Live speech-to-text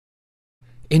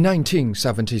In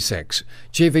 1976,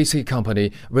 JVC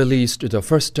company released the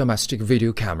first domestic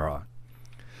video camera.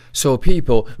 So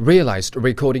people realized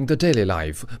recording the daily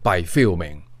life by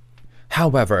filming.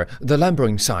 However, the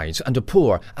lumbering size and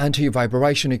poor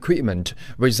anti-vibration equipment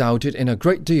resulted in a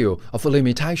great deal of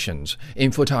limitations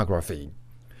in photography.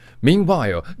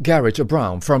 Meanwhile, Garrett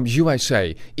Brown from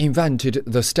USA invented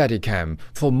the Steadicam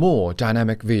for more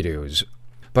dynamic videos.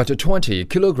 But a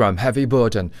 20-kilogram heavy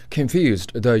burden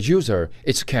confused the user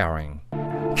it's carrying.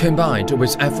 Combined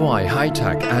with FY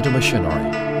high-tech and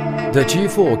machinery, the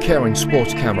G4 carrying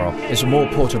sports camera is more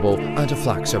portable and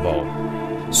flexible.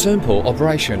 Simple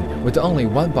operation with only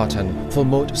one button for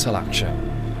mode selection.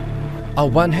 A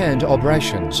one-hand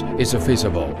operations is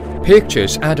feasible.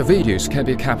 Pictures and videos can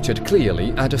be captured clearly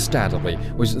and steadily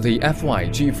with the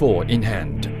FY-G4 in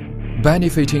hand,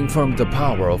 benefiting from the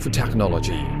power of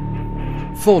technology.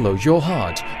 Follow your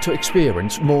heart to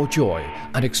experience more joy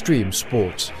and extreme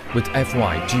sports with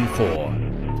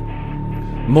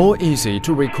FY-G4. More easy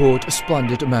to record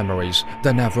splendid memories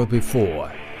than ever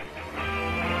before.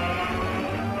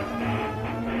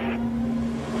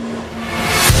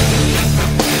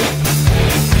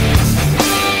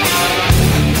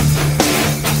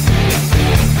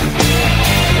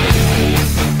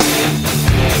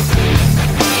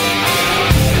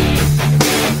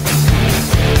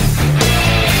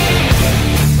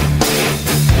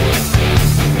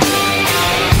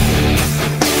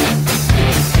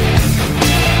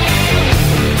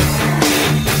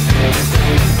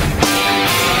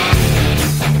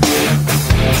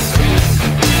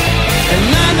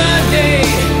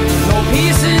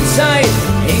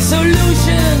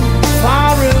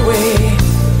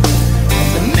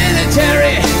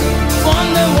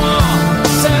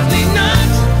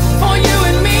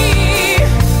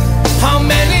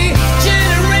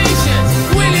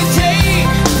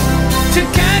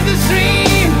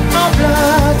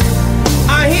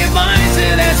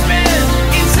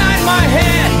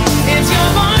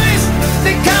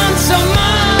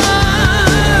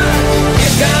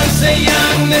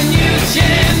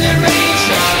 Generation